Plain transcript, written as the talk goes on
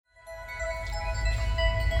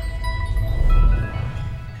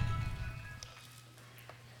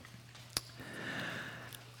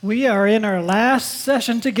We are in our last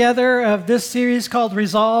session together of this series called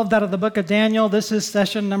Resolved out of the book of Daniel. This is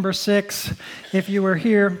session number 6. If you were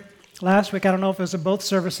here last week, I don't know if it was in both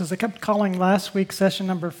services. I kept calling last week session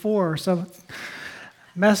number 4, so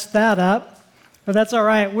messed that up. But that's all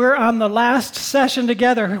right. We're on the last session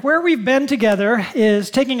together. Where we've been together is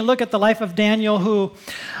taking a look at the life of Daniel, who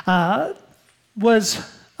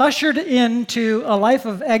was ushered into a life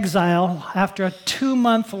of exile after a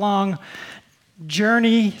 2-month-long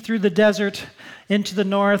journey through the desert into the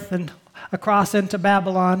north and across into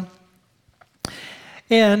Babylon.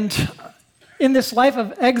 And in this life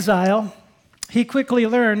of exile, he quickly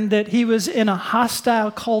learned that he was in a hostile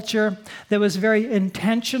culture that was very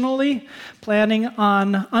intentionally planning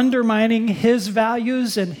on undermining his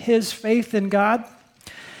values and his faith in God.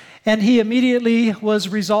 And he immediately was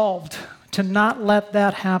resolved to not let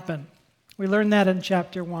that happen. We learned that in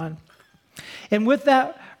chapter 1. And with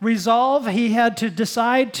that resolve, he had to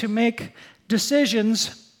decide to make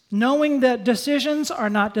decisions, knowing that decisions are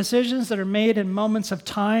not decisions that are made in moments of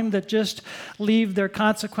time that just leave their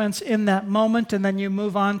consequence in that moment and then you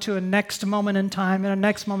move on to a next moment in time and a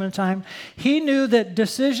next moment in time. He knew that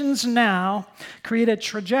decisions now create a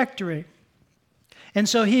trajectory. And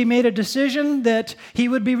so he made a decision that he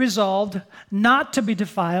would be resolved not to be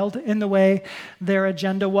defiled in the way their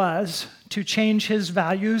agenda was, to change his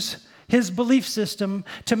values, his belief system,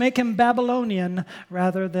 to make him Babylonian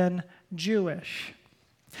rather than Jewish.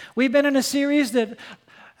 We've been in a series that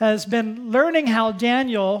has been learning how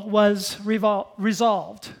Daniel was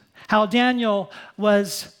resolved, how Daniel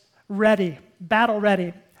was ready, battle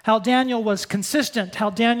ready, how Daniel was consistent, how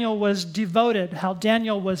Daniel was devoted, how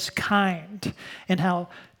Daniel was kind, and how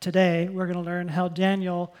today we're going to learn how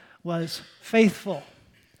Daniel was faithful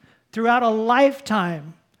throughout a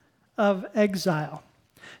lifetime of exile.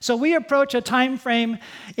 So we approach a time frame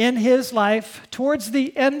in his life, towards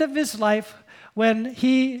the end of his life, when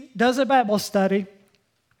he does a Bible study.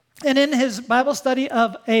 And in his Bible study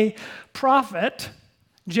of a prophet,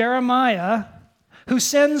 Jeremiah, who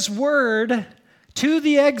sends word to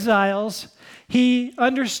the exiles, he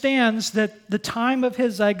understands that the time of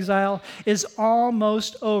his exile is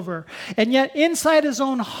almost over. And yet inside his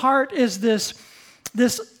own heart is this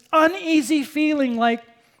uneasy feeling like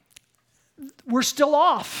we're still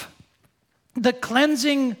off. The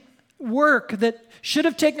cleansing work that should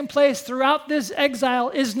have taken place throughout this exile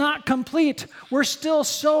is not complete. We're still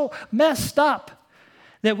so messed up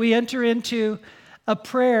that we enter into a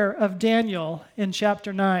prayer of Daniel in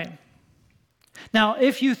chapter 9. Now,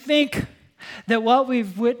 if you think that what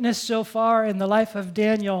we've witnessed so far in the life of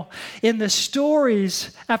Daniel, in the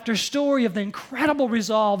stories after story of the incredible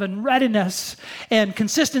resolve and readiness and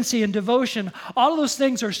consistency and devotion, all of those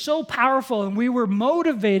things are so powerful, and we were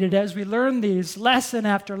motivated as we learned these lesson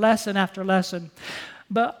after lesson after lesson.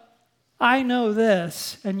 But I know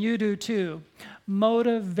this, and you do too,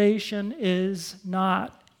 motivation is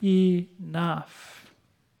not enough.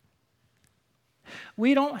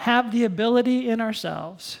 We don't have the ability in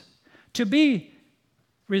ourselves to be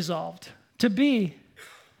resolved, to be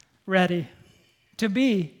ready, to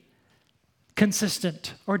be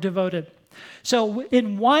consistent or devoted. So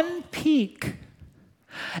in one peek,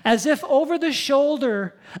 as if over the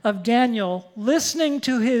shoulder of Daniel, listening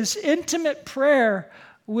to his intimate prayer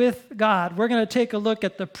with God, we're going to take a look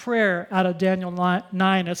at the prayer out of Daniel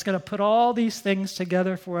 9. It's going to put all these things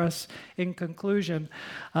together for us in conclusion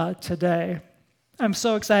today. I'm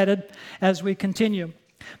so excited as we continue.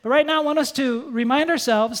 But right now, I want us to remind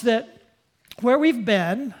ourselves that where we've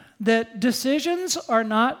been, that decisions are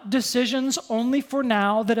not decisions only for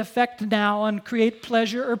now that affect now and create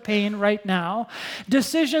pleasure or pain right now.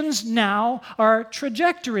 Decisions now are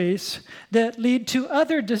trajectories that lead to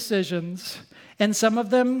other decisions, and some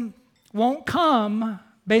of them won't come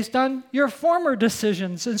based on your former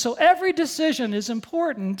decisions. And so every decision is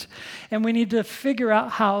important, and we need to figure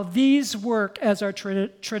out how these work as our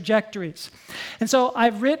trajectories. And so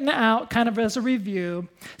I've written out, kind of as a review,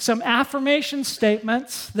 some affirmation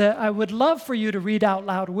statements that I would love for you to read out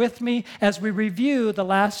loud with me as we review the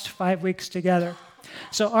last 5 weeks together.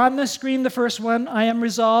 So on the screen, the first one, I am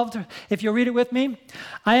resolved. If you'll read it with me.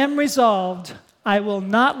 I am resolved. I will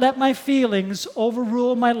not let my feelings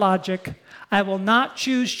overrule my logic. I will not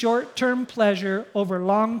choose short-term pleasure over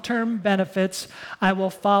long-term benefits. I will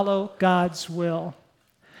follow God's will.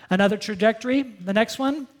 Another trajectory, the next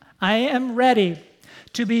one. I am ready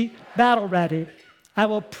to be battle ready. I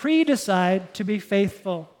will pre-decide to be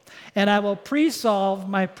faithful, and I will pre-solve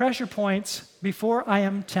my pressure points before I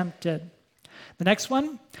am tempted. The next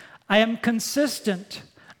one. I am consistent.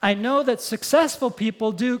 I know that successful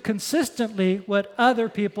people do consistently what other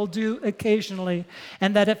people do occasionally,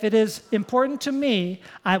 and that if it is important to me,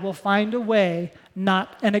 I will find a way,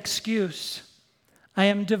 not an excuse. I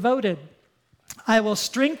am devoted. I will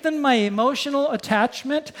strengthen my emotional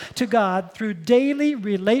attachment to God through daily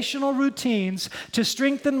relational routines to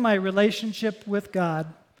strengthen my relationship with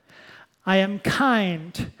God. I am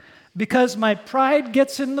kind. Because my pride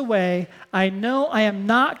gets in the way, I know I am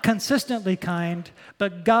not consistently kind,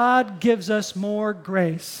 but God gives us more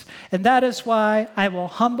grace. And that is why I will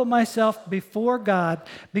humble myself before God,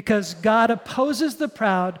 because God opposes the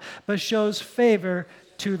proud, but shows favor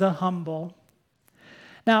to the humble.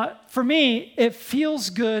 Now, for me, it feels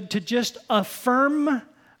good to just affirm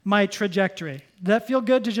my trajectory. Does that feel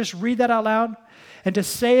good to just read that out loud? And to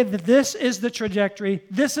say that this is the trajectory,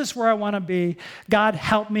 this is where I want to be. God,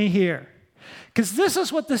 help me here. Because this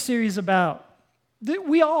is what this series is about.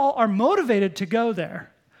 We all are motivated to go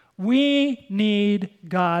there. We need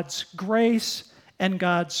God's grace and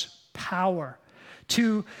God's power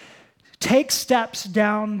to take steps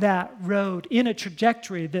down that road in a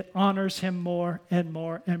trajectory that honors Him more and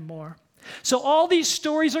more and more. So all these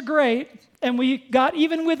stories are great, and we got,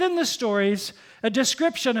 even within the stories, a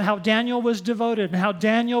description of how Daniel was devoted and how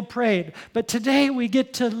Daniel prayed. But today we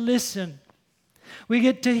get to listen. We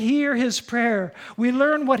get to hear his prayer. We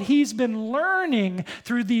learn what he's been learning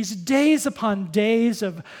through these days upon days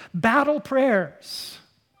of battle prayers.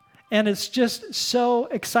 And it's just so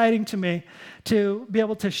exciting to me to be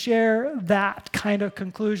able to share that kind of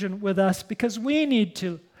conclusion with us, because we need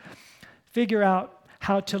to figure out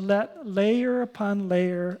how to let layer upon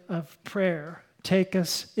layer of prayer take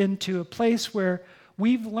us into a place where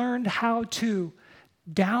we've learned how to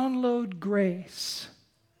download grace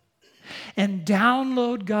and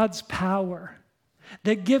download God's power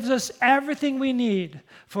that gives us everything we need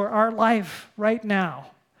for our life right now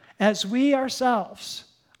as we ourselves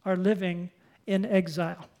are living in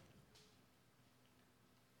exile.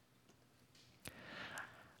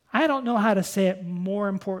 I don't know how to say it more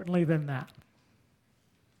importantly than that.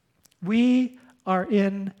 We are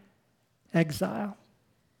in exile.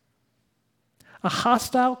 A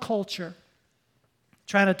hostile culture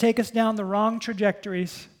trying to take us down the wrong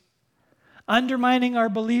trajectories, undermining our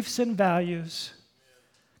beliefs and values,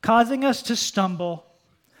 causing us to stumble,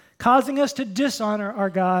 causing us to dishonor our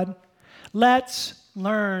God. Let's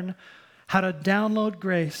learn how to download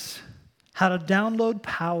grace, how to download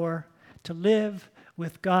power to live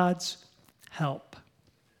with God's help.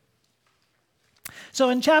 So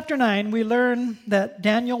in chapter 9, we learn that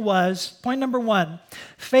Daniel was, point number 1,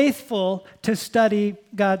 faithful to study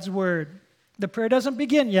God's word. The prayer doesn't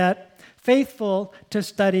begin yet. Faithful to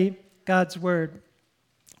study God's word.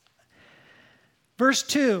 Verse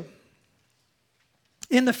 2,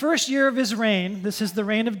 in the first year of his reign, this is the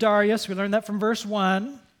reign of Darius, we learned that from verse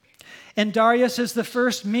 1, and Darius is the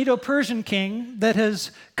first Medo-Persian king that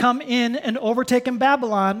has come in and overtaken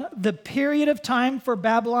Babylon. The period of time for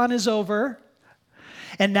Babylon is over,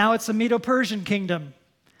 and now it's the Medo-Persian kingdom.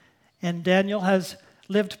 And Daniel has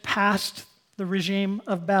lived past the regime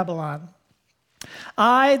of Babylon.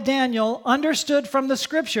 I, Daniel, understood from the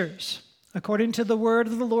scriptures, according to the word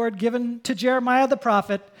of the Lord given to Jeremiah the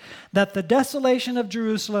prophet, that the desolation of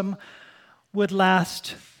Jerusalem would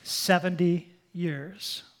last 70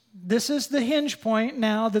 years. This is the hinge point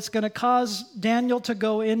now that's going to cause Daniel to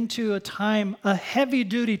go into a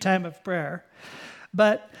heavy-duty time of prayer.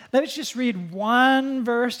 But let's just read one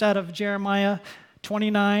verse out of Jeremiah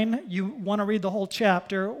 29. You want to read the whole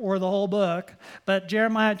chapter or the whole book, but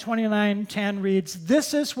Jeremiah 29:10 reads,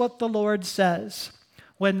 "This is what the Lord says.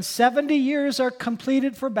 When 70 years are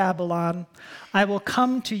completed for Babylon, I will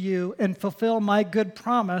come to you and fulfill my good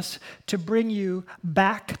promise to bring you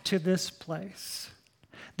back to this place."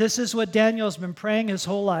 This is what Daniel's been praying his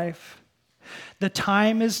whole life. The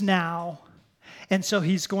time is now. And so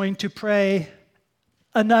he's going to pray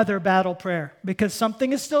another battle prayer because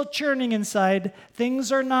something is still churning inside.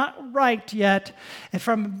 Things are not right yet. And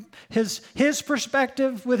from his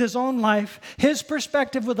perspective with his own life, his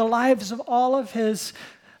perspective with the lives of all of his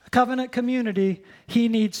covenant community, he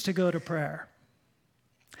needs to go to prayer.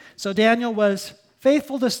 So Daniel was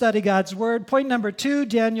faithful to study God's word. Point number 2,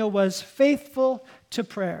 Daniel was faithful to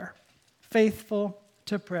prayer. Faithful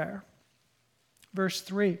to prayer. Verse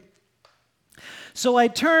 3. So I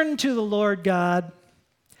turned to the Lord God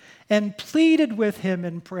and pleaded with him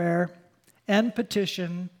in prayer and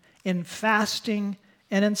petition, in fasting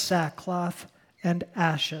and in sackcloth and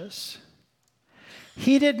ashes.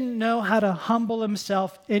 He didn't know how to humble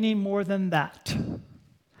himself any more than that.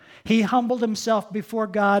 He humbled himself before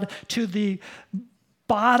God to the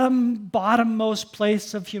bottommost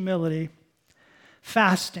place of humility.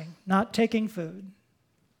 Fasting, not taking food.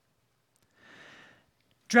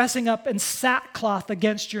 Dressing up in sackcloth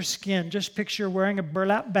against your skin. Just picture wearing a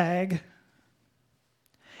burlap bag.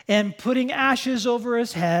 And putting ashes over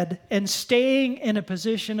his head and staying in a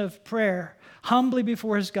position of prayer, humbly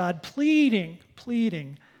before his God,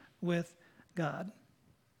 pleading with God.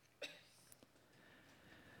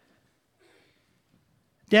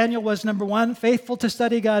 Daniel was, number 1, faithful to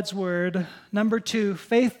study God's word. Number 2,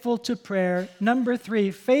 faithful to prayer. Number 3,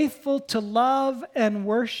 faithful to love and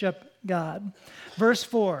worship God. Verse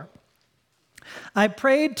 4, I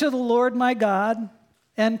prayed to the Lord my God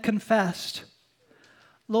and confessed,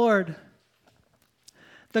 Lord,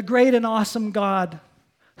 the great and awesome God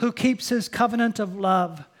who keeps his covenant of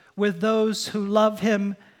love with those who love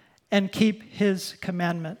him and keep his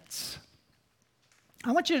commandments.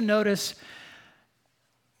 I want you to notice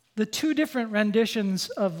the 2 different renditions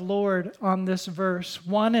of Lord on this verse,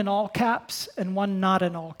 one in all caps and one not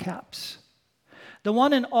in all caps. The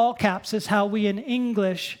one in all caps is how we in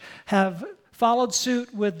English have followed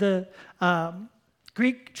suit with the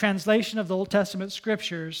Greek translation of the Old Testament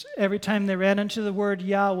scriptures. Every time they ran into the word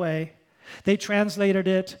Yahweh, they translated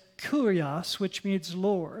it Kurios, which means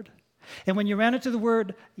Lord. And when you ran into the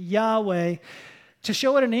word Yahweh, to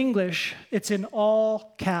show it in English, it's in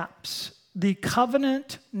all caps. The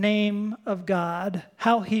covenant name of God,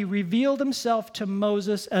 how he revealed himself to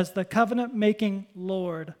Moses as the covenant-making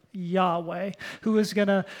Lord, Yahweh, who was going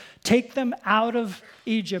to take them out of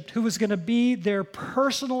Egypt, who was going to be their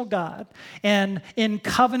personal God, and in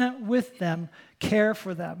covenant with them, care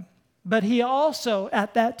for them. But he also,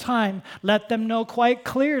 at that time, let them know quite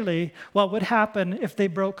clearly what would happen if they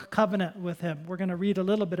broke covenant with him. We're going to read a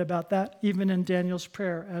little bit about that even in Daniel's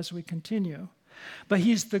prayer as we continue. But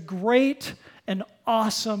he's the great and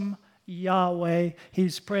awesome Yahweh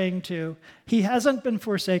he's praying to. He hasn't been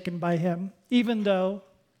forsaken by him, even though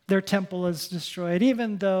their temple is destroyed,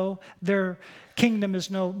 even though their kingdom is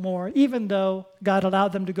no more, even though God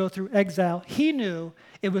allowed them to go through exile. He knew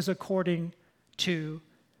it was according to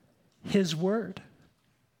his word.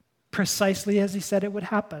 Precisely as he said it would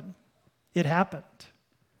happen. It happened.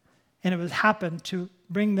 And it was happened to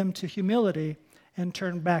bring them to humility and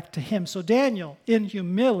turn back to him. So Daniel, in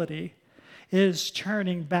humility, is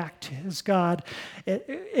turning back to his God.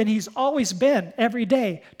 And he's always been, every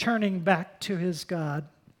day, turning back to his God.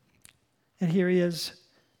 And here he is,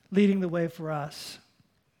 leading the way for us.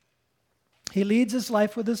 He leads his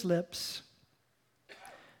life with his lips,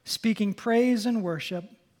 speaking praise and worship,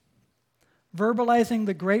 verbalizing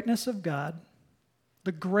the greatness of God,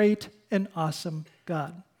 the great and awesome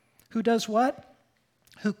God. Who does what?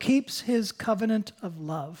 Who keeps his covenant of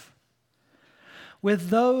love with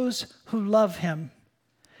those who love him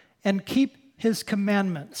and keep his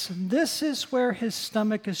commandments. And this is where his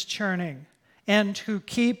stomach is churning, and who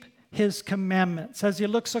keep his commandments. As he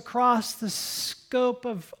looks across the scope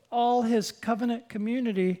of all his covenant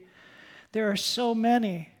community, there are so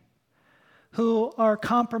many who are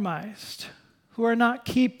compromised, who are not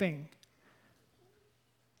keeping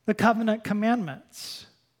the covenant commandments.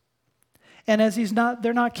 And as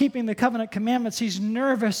they're not keeping the covenant commandments, he's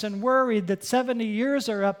nervous and worried that 70 years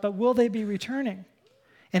are up, but will they be returning?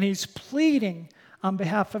 And he's pleading on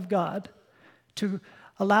behalf of God to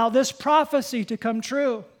allow this prophecy to come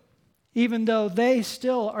true, even though they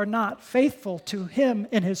still are not faithful to him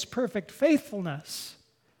in his perfect faithfulness.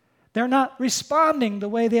 They're not responding the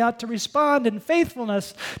way they ought to respond in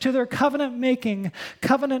faithfulness to their covenant-making,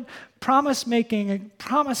 covenant promise-making, and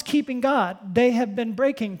promise-keeping God. They have been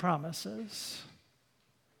breaking promises.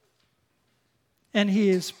 And he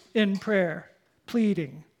is in prayer,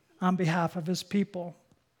 pleading on behalf of his people.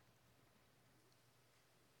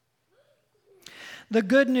 The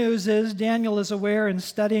good news is Daniel is aware in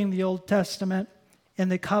studying the Old Testament and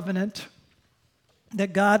the covenant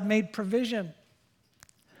that God made provision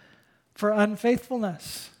for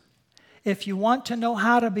unfaithfulness. If you want to know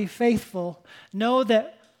how to be faithful, know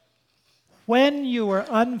that when you are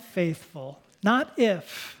unfaithful, not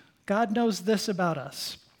if, God knows this about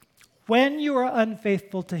us. When you are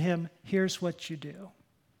unfaithful to him, here's what you do.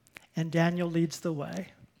 And Daniel leads the way.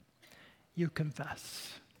 You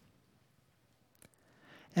confess.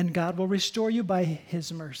 And God will restore you by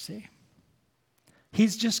his mercy.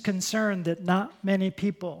 He's just concerned that not many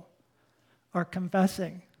people are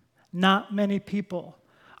confessing. Not many people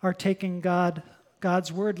are taking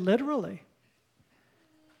God's word literally.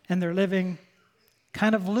 And they're living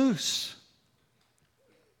kind of loose.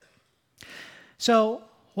 So,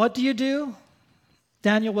 what do?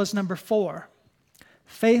 Daniel was number 4,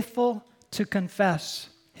 faithful to confess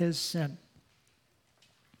his sin.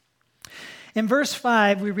 In verse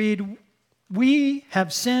 5, we read, "We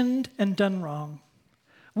have sinned and done wrong.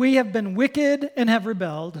 We have been wicked and have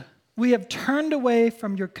rebelled. We have turned away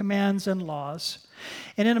from your commands and laws."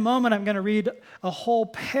 And in a moment, I'm going to read a whole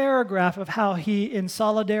paragraph of how he, in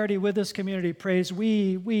solidarity with his community, prays,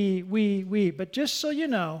 we. But just so you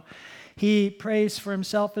know, he prays for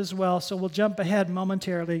himself as well. So we'll jump ahead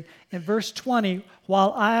momentarily. In verse 20,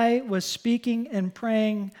 "While I was speaking and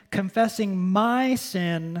praying, confessing my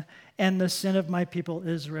sin and the sin of my people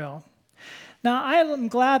Israel." Now, I am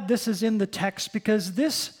glad this is in the text because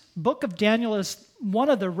this book of Daniel is one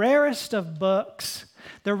of the rarest of books,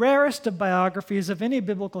 the rarest of biographies of any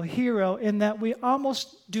biblical hero, in that we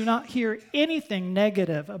almost do not hear anything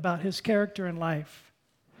negative about his character and life.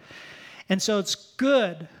 And so it's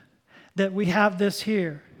good that we have this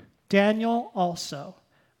here. Daniel also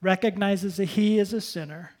recognizes that he is a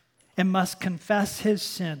sinner and must confess his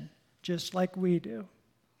sin, just like we do.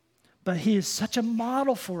 But he is such a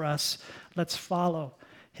model for us. Let's follow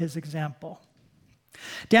his example.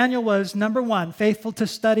 Daniel was, number 1, faithful to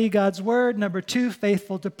study God's word. Number 2,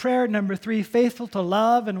 faithful to prayer. Number 3, faithful to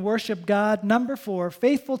love and worship God. Number 4,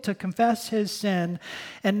 faithful to confess his sin.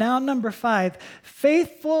 And now number 5,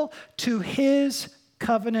 faithful to his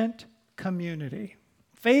covenant community.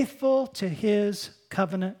 Faithful to his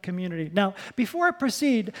covenant community. Now, before I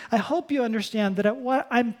proceed, I hope you understand that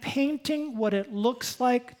I'm painting what it looks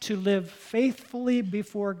like to live faithfully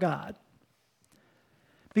before God.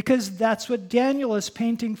 Because that's what Daniel is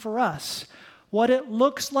painting for us. What it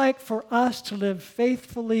looks like for us to live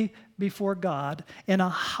faithfully before God in a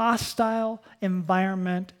hostile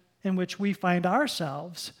environment in which we find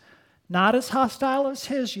ourselves. Not as hostile as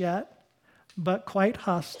his yet, but quite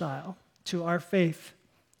hostile to our faith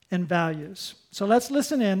and values. So let's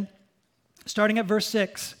listen in, starting at verse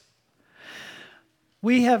 6.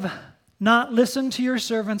 "We have not listened to your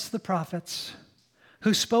servants, the prophets,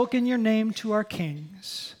 who spoke in your name to our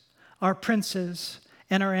kings, our princes,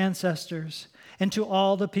 and our ancestors, and to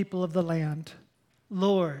all the people of the land.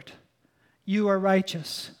 Lord, you are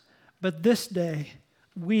righteous, but this day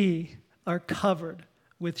we are covered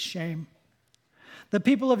with shame. The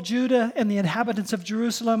people of Judah and the inhabitants of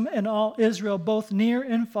Jerusalem and all Israel, both near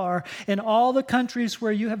and far, in all the countries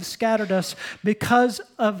where you have scattered us because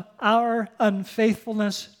of our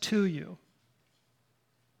unfaithfulness to you."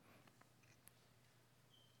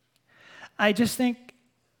 I just think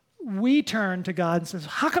we turn to God and says,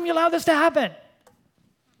 "How come you allow this to happen?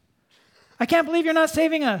 I can't believe you're not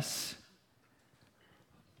saving us.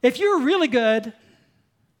 If you're really good,"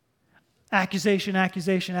 accusation,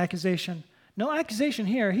 accusation, accusation. No accusation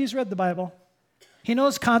here. He's read the Bible. He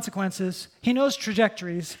knows consequences. He knows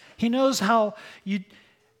trajectories. He knows how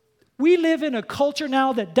we live in a culture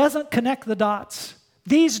now that doesn't connect the dots.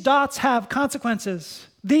 These dots have consequences.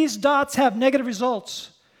 These dots have negative results.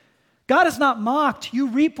 God is not mocked. You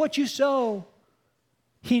reap what you sow.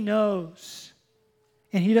 He knows.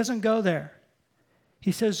 And he doesn't go there.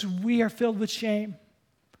 He says, we are filled with shame.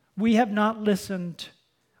 We have not listened.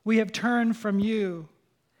 We have turned from you.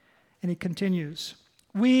 And he continues,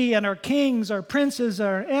 "We and our kings, our princes,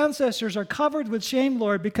 our ancestors are covered with shame,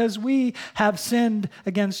 Lord, because we have sinned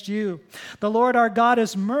against you. The Lord our God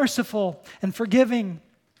is merciful and forgiving,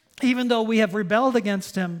 even though we have rebelled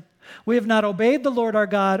against him. We have not obeyed the Lord our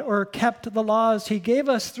God or kept the laws he gave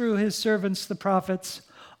us through his servants, the prophets.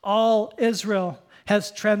 All Israel has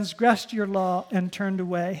transgressed your law and turned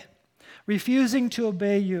away, refusing to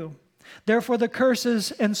obey you. Therefore, the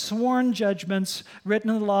curses and sworn judgments written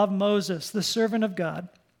in the law of Moses, the servant of God,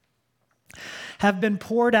 have been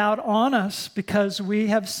poured out on us because we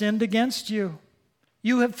have sinned against you.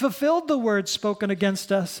 You have fulfilled the words spoken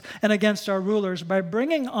against us and against our rulers by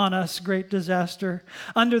bringing on us great disaster.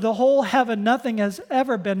 Under the whole heaven, nothing has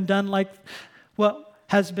ever been done like what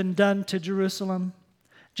has been done to Jerusalem.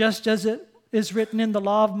 Just as it is written in the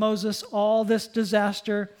law of Moses, all this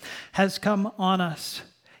disaster has come on us.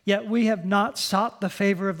 Yet we have not sought the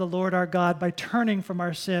favor of the Lord our God by turning from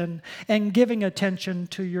our sin and giving attention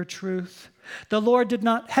to your truth. The Lord did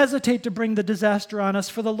not hesitate to bring the disaster on us,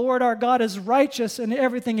 for the Lord our God is righteous in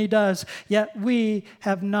everything he does, yet we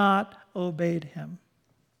have not obeyed him."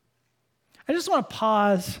 I just want to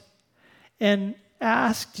pause and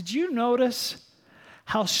ask, did you notice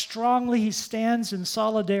how strongly he stands in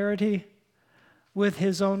solidarity with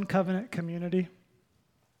his own covenant community?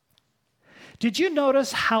 Did you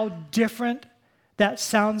notice how different that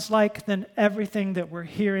sounds like than everything that we're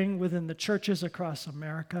hearing within the churches across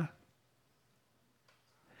America?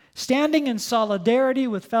 Standing in solidarity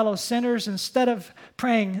with fellow sinners instead of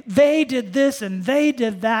praying, they did this and they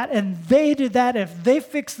did that and they did that. If they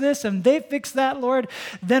fix this and they fix that, Lord,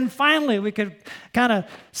 then finally we could kind of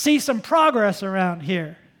see some progress around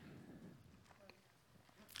here.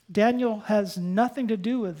 Daniel has nothing to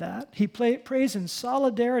do with that. He prays in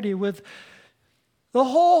solidarity with the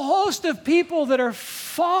whole host of people that are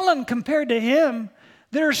fallen compared to him,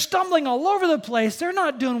 that are stumbling all over the place. They're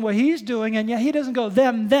not doing what he's doing, and yet he doesn't go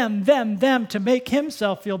them to make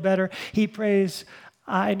himself feel better. He prays,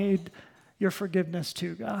 I need your forgiveness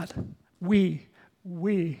too, God. We.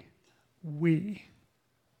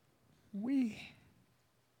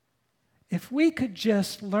 If we could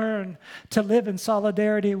just learn to live in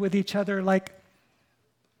solidarity with each other like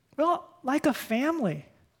a family.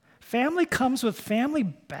 Family comes with family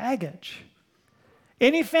baggage.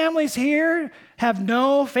 Any families here have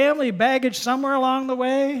no family baggage somewhere along the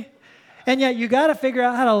way? And yet you got to figure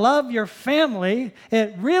out how to love your family.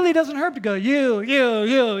 It really doesn't hurt to go,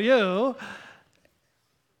 you.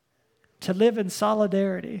 To live in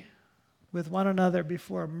solidarity with one another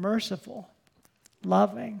before a merciful,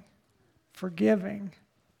 loving, forgiving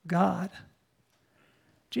God.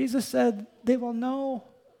 Jesus said, they will know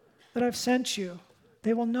that I've sent you.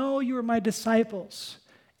 They will know you are my disciples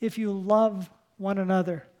if you love one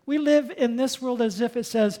another. We live in this world as if it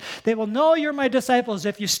says, they will know you're my disciples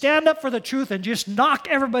if you stand up for the truth and just knock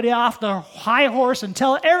everybody off the high horse and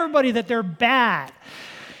tell everybody that they're bad.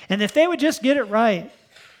 And if they would just get it right.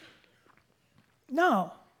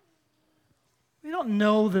 No. We don't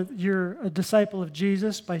know that you're a disciple of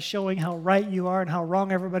Jesus by showing how right you are and how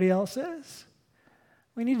wrong everybody else is.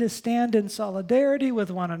 We need to stand in solidarity with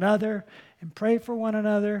one another and pray for one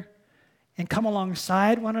another and come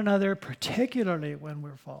alongside one another, particularly when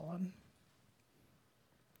we're fallen.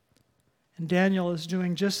 And Daniel is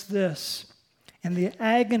doing just this in the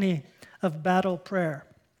agony of battle prayer,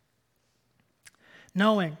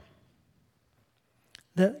 knowing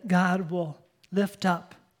that God will lift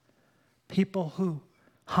up people who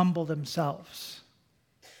humble themselves.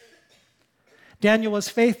 Daniel was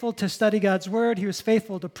faithful to study God's word. He was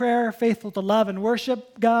faithful to prayer, faithful to love and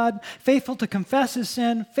worship God, faithful to confess his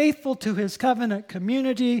sin, faithful to his covenant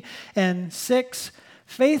community. And 6,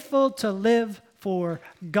 faithful to live for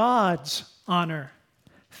God's honor.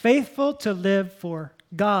 Faithful to live for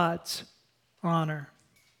God's honor.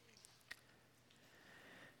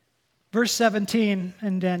 Verse 17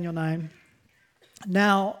 in Daniel 9.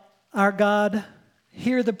 Now, our God,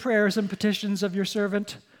 hear the prayers and petitions of your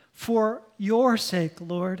servant for your sake,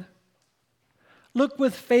 Lord. Look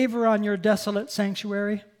with favor on your desolate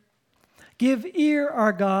sanctuary. Give ear,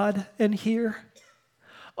 our God, and hear.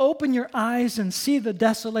 Open your eyes and see the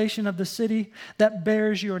desolation of the city that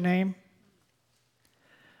bears your name.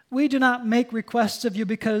 We do not make requests of you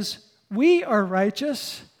because we are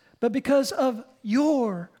righteous, but because of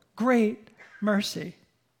your great mercy.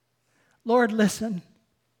 Lord, listen.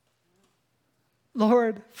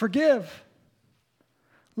 Lord, forgive.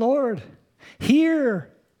 Lord, hear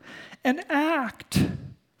and act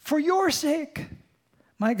for your sake,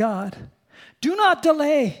 my God. Do not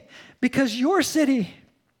delay, because your city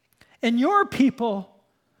and your people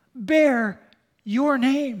bear your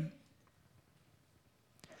name.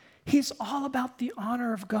 He's all about the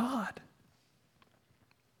honor of God.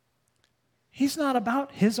 He's not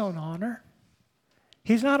about his own honor.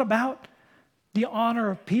 He's not about the honor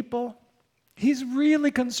of people. He's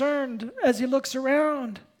really concerned as he looks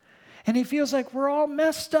around and he feels like we're all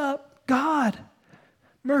messed up. God,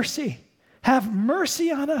 mercy. Have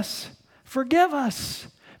mercy on us. Forgive us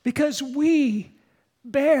because we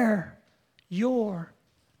bear your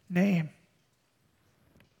name.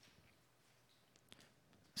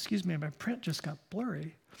 Excuse me, my print just got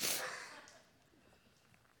blurry.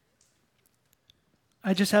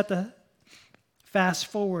 I just had to fast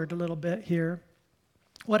forward a little bit here.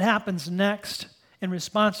 What happens next in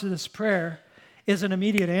response to this prayer is an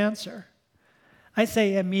immediate answer. I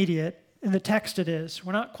say immediate. In the text it is.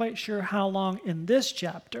 We're not quite sure how long in this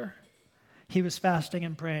chapter he was fasting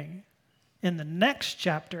and praying. In the next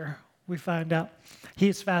chapter, we find out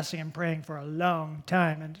he's fasting and praying for a long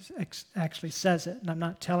time, and it actually says it, and I'm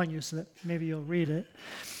not telling you so that maybe you'll read it.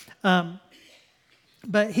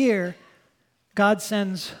 But here, God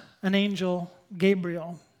sends an angel,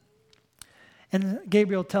 Gabriel, and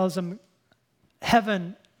Gabriel tells him,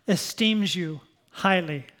 heaven esteems you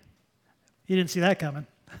highly. You didn't see that coming.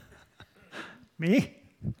 Me?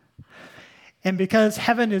 And because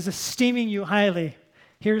heaven is esteeming you highly,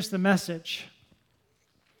 here's the message.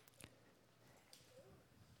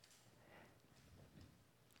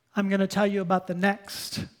 I'm going to tell you about the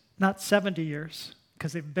next, not 70 years,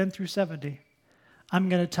 because they've been through 70. I'm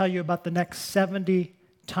going to tell you about the next 70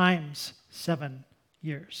 times 7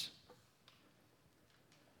 years.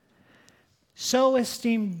 So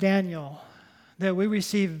esteemed Daniel that we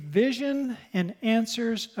receive vision and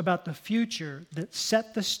answers about the future that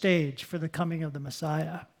set the stage for the coming of the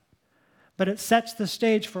Messiah. But it sets the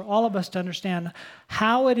stage for all of us to understand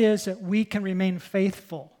how it is that we can remain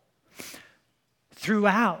faithful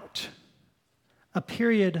throughout a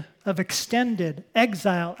period of extended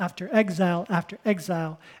exile after exile after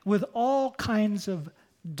exile with all kinds of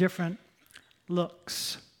different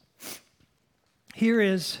looks. Here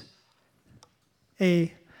is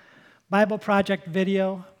a Bible Project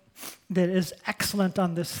video that is excellent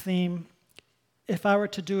on this theme. If I were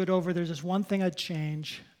to do it over, there's just one thing I'd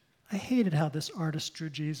change. I hated how this artist drew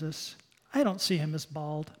Jesus. I don't see him as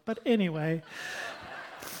bald, but anyway,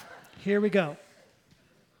 here we go.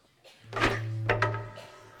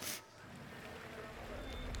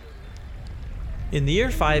 In the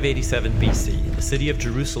year 587 BC, the city of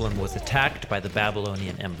Jerusalem was attacked by the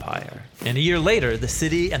Babylonian Empire. And a year later, the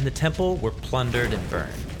city and the temple were plundered and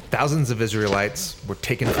burned. Thousands of Israelites were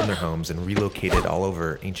taken from their homes and relocated all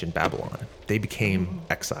over ancient Babylon. They became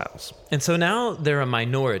exiles. And so now they're a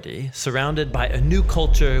minority, surrounded by a new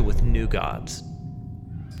culture with new gods.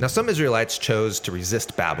 Now, some Israelites chose to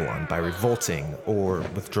resist Babylon by revolting or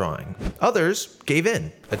withdrawing. Others gave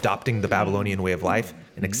in, adopting the Babylonian way of life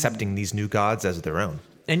and accepting these new gods as their own.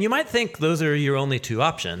 And you might think those are your only two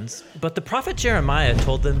options, but the prophet Jeremiah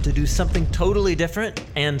told them to do something totally different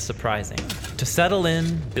and surprising. To settle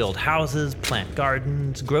in, build houses, plant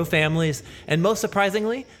gardens, grow families, and most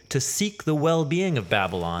surprisingly, to seek the well-being of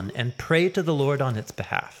Babylon and pray to the Lord on its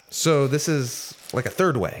behalf. So this is like a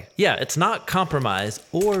third way. Yeah, it's not compromise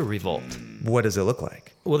or revolt. What does it look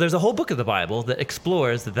like? Well, there's a whole book of the Bible that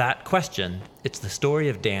explores that question. It's the story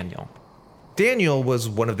of Daniel. Daniel was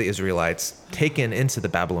one of the Israelites taken into the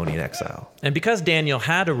Babylonian exile. And because Daniel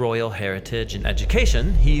had a royal heritage and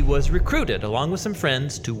education, he was recruited along with some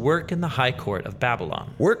friends to work in the high court of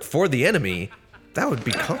Babylon. Work for the enemy? That would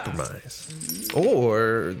be compromise.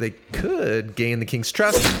 Or they could gain the king's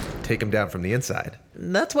trust, take him down from the inside.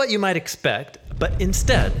 That's what you might expect, but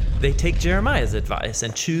instead, they take Jeremiah's advice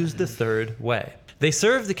and choose the third way. They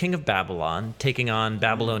serve the king of Babylon, taking on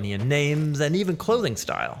Babylonian names and even clothing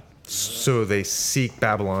style. So they seek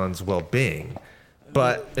Babylon's well-being.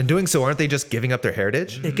 But in doing so, aren't they just giving up their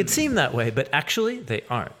heritage? It could seem that way, but actually they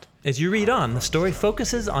aren't. As you read on, the story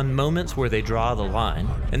focuses on moments where they draw the line,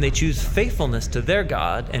 and they choose faithfulness to their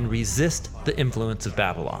God and resist the influence of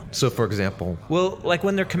Babylon. So, for example? Well, like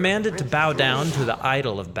when they're commanded to bow down to the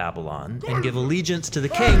idol of Babylon and give allegiance to the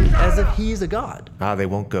king as if he's a god. They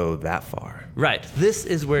won't go that far. Right. This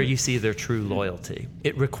is where you see their true loyalty.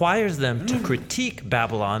 It requires them to critique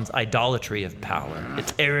Babylon's idolatry of power,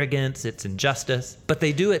 its arrogance, its injustice, but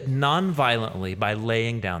they do it non-violently by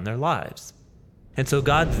laying down their lives. And so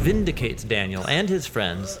God vindicates Daniel and his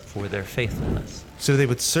friends for their faithfulness. So they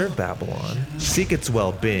would serve Babylon, seek its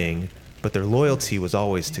well-being, but their loyalty was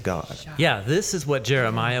always to God. Yeah, this is what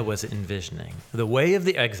Jeremiah was envisioning. The way of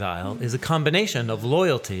the exile is a combination of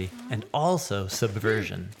loyalty and also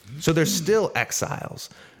subversion. So they're still exiles,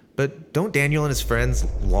 but don't Daniel and his friends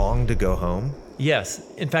long to go home?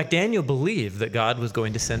 Yes. In fact, Daniel believed that God was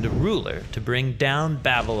going to send a ruler to bring down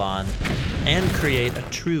Babylon and create a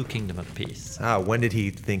true kingdom of peace. When did he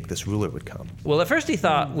think this ruler would come? Well, at first he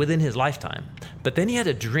thought within his lifetime, but then he had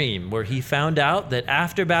a dream where he found out that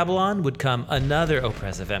after Babylon would come another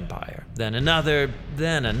oppressive empire, then another,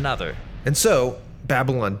 then another. And so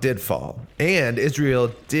Babylon did fall, and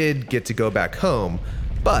Israel did get to go back home,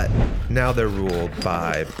 but now they're ruled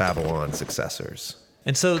by Babylon's successors.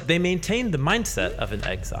 And so they maintained the mindset of an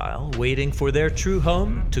exile, waiting for their true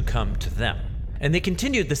home to come to them. And they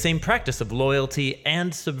continued the same practice of loyalty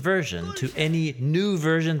and subversion to any new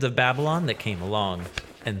versions of Babylon that came along.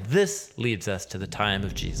 And this leads us to the time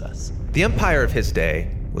of Jesus. The empire of his day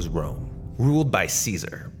was Rome, ruled by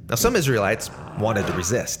Caesar. Now, some Israelites wanted to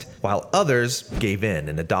resist, while others gave in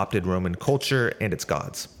and adopted Roman culture and its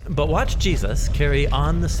gods. But watch Jesus carry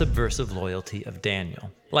on the subversive loyalty of Daniel.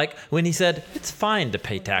 Like when he said, it's fine to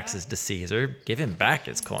pay taxes to Caesar, give him back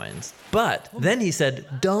his coins. But then he said,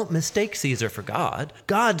 don't mistake Caesar for God.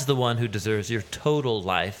 God's the one who deserves your total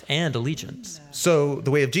life and allegiance. So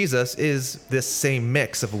the way of Jesus is this same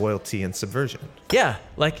mix of loyalty and subversion. Yeah,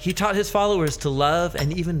 like he taught his followers to love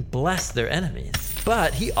and even bless their enemies.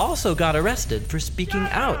 But he also got arrested for speaking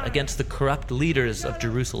out against the corrupt leaders of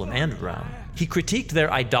Jerusalem and Rome. He critiqued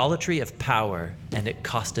their idolatry of power, and it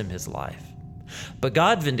cost him his life. But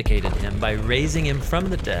God vindicated him by raising him from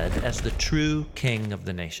the dead as the true king of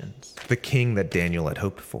the nations. The king that Daniel had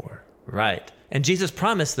hoped for. Right. And Jesus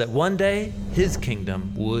promised that one day his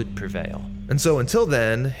kingdom would prevail. And so until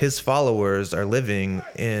then, his followers are living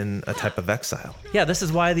in a type of exile. Yeah, this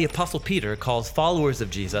is why the Apostle Peter calls followers of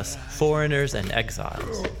Jesus foreigners and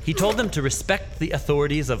exiles. He told them to respect the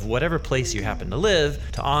authorities of whatever place you happen to live,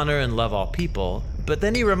 to honor and love all people, but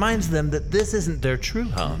then he reminds them that this isn't their true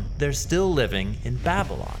home. They're still living in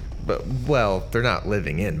Babylon. But, well, they're not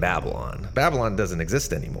living in Babylon. Babylon doesn't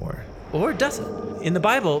exist anymore. Or does it? In the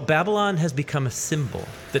Bible, Babylon has become a symbol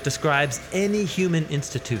that describes any human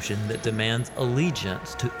institution that demands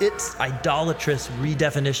allegiance to its idolatrous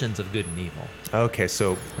redefinitions of good and evil. Okay,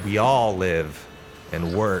 so we all live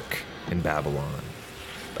and work in Babylon.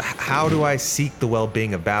 How do I seek the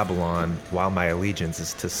well-being of Babylon while my allegiance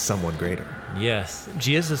is to someone greater? Yes,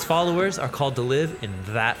 Jesus' followers are called to live in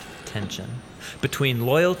that tension between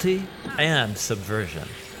loyalty and subversion.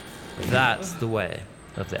 That's the way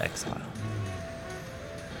of the exile.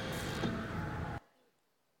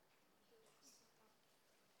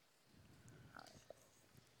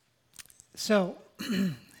 So,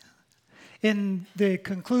 in the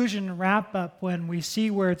conclusion wrap-up, when we see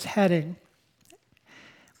where it's heading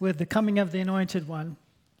with the coming of the Anointed One,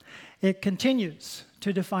 it continues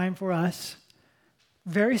to define for us,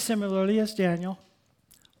 very similarly as Daniel,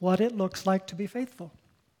 what it looks like to be faithful.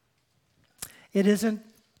 It isn't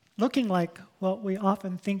looking like what we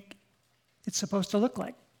often think it's supposed to look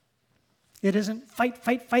like. It isn't fight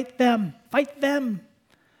them.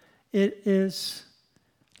 It is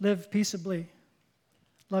live peaceably,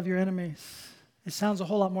 love your enemies. It sounds a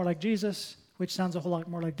whole lot more like Jesus, which sounds a whole lot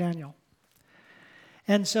more like Daniel.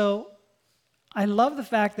 And so I love the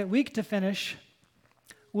fact that we get to finish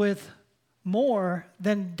with more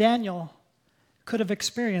than Daniel could have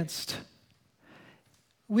experienced.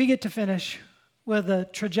 We get to finish with a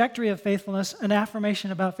trajectory of faithfulness, an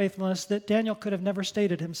affirmation about faithfulness that Daniel could have never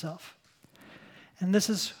stated himself. And this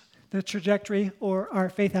is the trajectory or our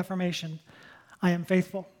faith affirmation. I am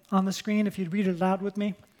faithful. On the screen, if you'd read it aloud with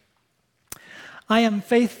me. I am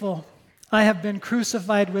faithful. I have been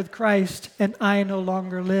crucified with Christ, and I no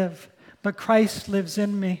longer live, but Christ lives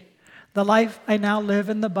in me. The life I now live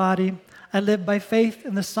in the body, I live by faith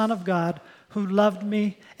in the Son of God, who loved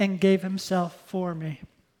me and gave himself for me.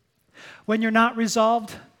 When you're not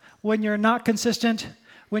resolved, when you're not consistent,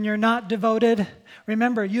 when you're not devoted,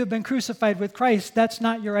 remember, you have been crucified with Christ. That's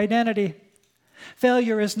not your identity.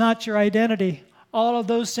 Failure is not your identity. All of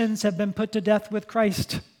those sins have been put to death with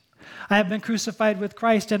Christ. I have been crucified with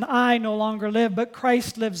Christ, and I no longer live, but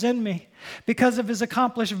Christ lives in me. Because of his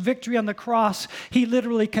accomplished victory on the cross, he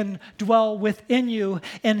literally can dwell within you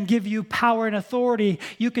and give you power and authority.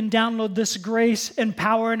 You can download this grace and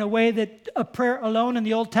power in a way that a prayer alone in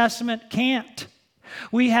the Old Testament can't.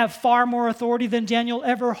 We have far more authority than Daniel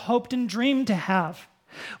ever hoped and dreamed to have.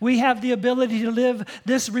 We have the ability to live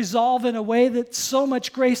this resolve in a way that's so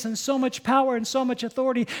much grace and so much power and so much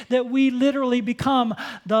authority that we literally become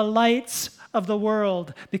the lights of the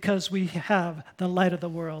world because we have the light of the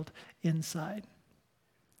world inside.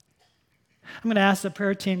 I'm going to ask the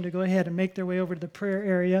prayer team to go ahead and make their way over to the prayer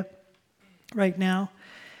area right now.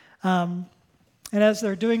 And as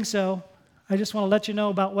they're doing so, I just want to let you know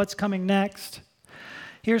about what's coming next.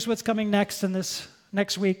 Here's what's coming next in this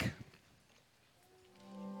next week.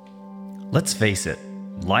 Let's face it,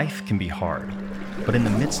 life can be hard, but in the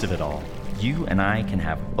midst of it all, you and I can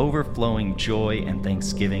have overflowing joy and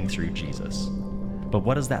thanksgiving through Jesus. But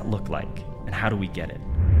what does that look like, and how do we get it?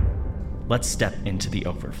 Let's step into the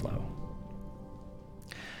overflow.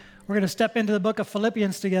 We're going to step into the book of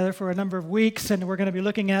Philippians together for a number of weeks, and we're going to be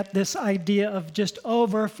looking at this idea of just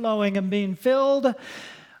overflowing and being filled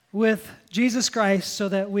with Jesus Christ so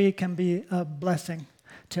that we can be a blessing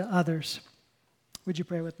to others. Would you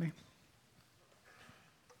pray with me?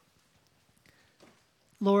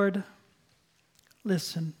 Lord,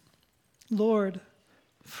 listen. Lord,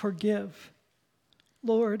 forgive.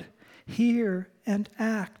 Lord, hear and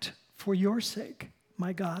act for your sake,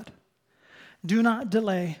 my God. Do not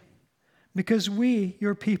delay, because we,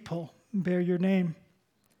 your people, bear your name.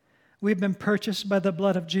 We've been purchased by the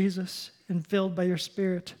blood of Jesus and filled by your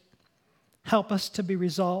Spirit. Help us to be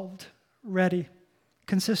resolved, ready,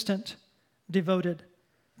 consistent, devoted,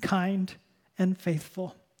 kind, and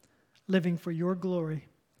faithful, living for your glory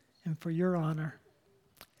and for your honor.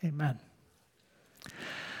 Amen.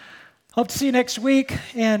 Hope to see you next week.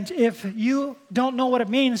 And if you don't know what it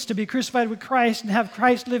means to be crucified with Christ and have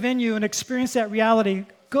Christ live in you and experience that reality,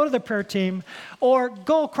 go to the prayer team or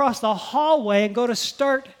go across the hallway and go to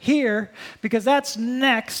Start Here, because that's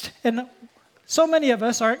next. And So many of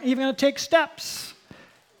us aren't even going to take steps.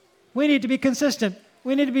 We need to be consistent.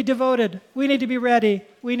 We need to be devoted. We need to be ready.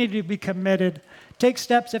 We need to be committed. Take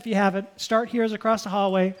steps if you haven't. Start here as across the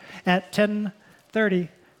hallway at 10:30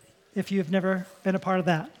 if you've never been a part of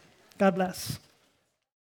that. God bless.